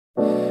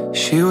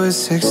She was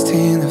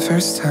 16 the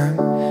first time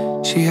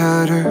she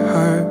had her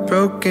heart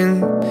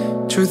broken.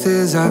 Truth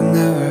is, I've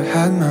never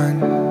had mine.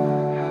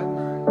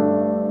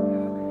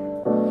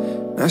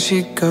 Now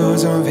she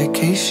goes on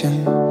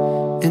vacation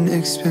in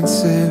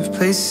expensive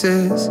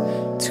places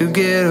to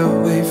get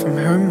away from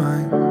her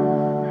mind.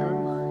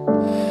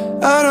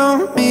 I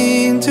don't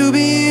mean to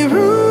be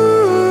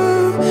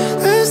rude,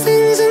 there's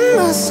things in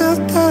myself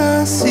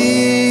that I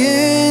see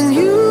in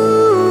you.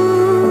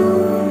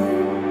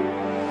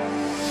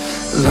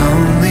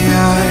 Lonely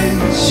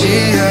eyes, she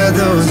had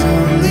those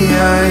lonely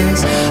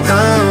eyes.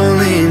 I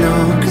only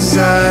know 'cause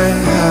I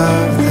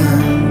have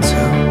them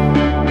too.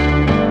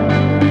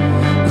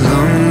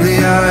 Lonely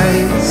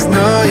eyes,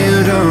 no, you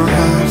don't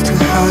have to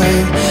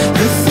hide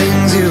the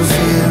things you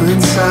feel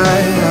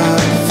inside. I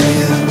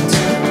feel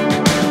too,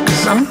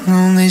 'cause I'm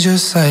lonely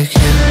just like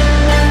you.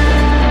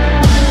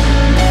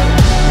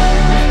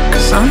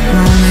 'Cause I'm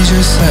lonely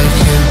just like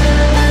you.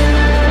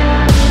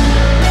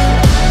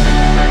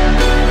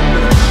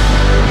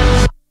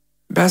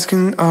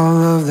 Basking all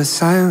of the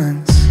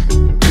silence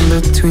in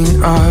between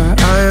our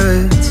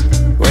eyelids.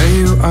 Where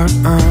you are,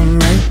 I'm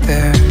right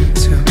there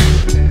too.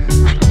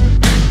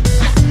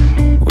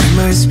 We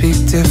might speak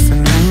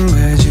different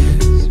languages,